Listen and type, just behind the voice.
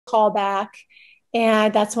callback.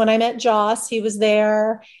 And that's when I met Joss. He was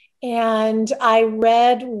there. And I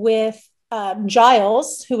read with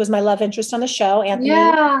Giles, who was my love interest on the show, Anthony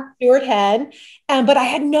Yeah. Stewart Head. But I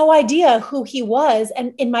had no idea who he was.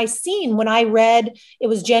 And in my scene, when I read, it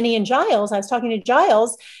was Jenny and Giles, I was talking to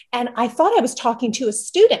Giles, and I thought I was talking to a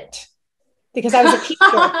student because I was a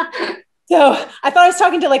teacher. So I thought I was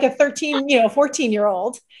talking to like a 13,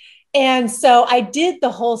 14-year-old. And so I did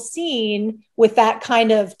the whole scene with that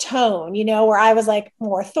kind of tone, where I was like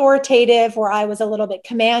more authoritative, where I was a little bit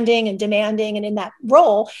commanding and demanding and in that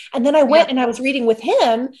role. And then I Yeah. went and I was reading with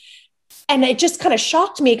him, and it just kind of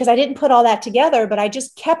shocked me because I didn't put all that together, but I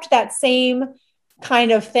just kept that same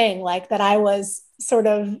kind of thing, like that I was sort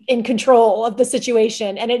of in control of the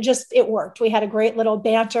situation. And it worked. We had a great little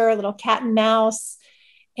banter, a little cat and mouse.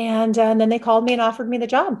 And then they called me and offered me the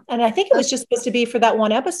job. And I think it was just supposed to be for that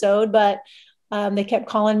one episode, but they kept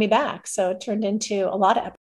calling me back. So it turned into a lot of episodes.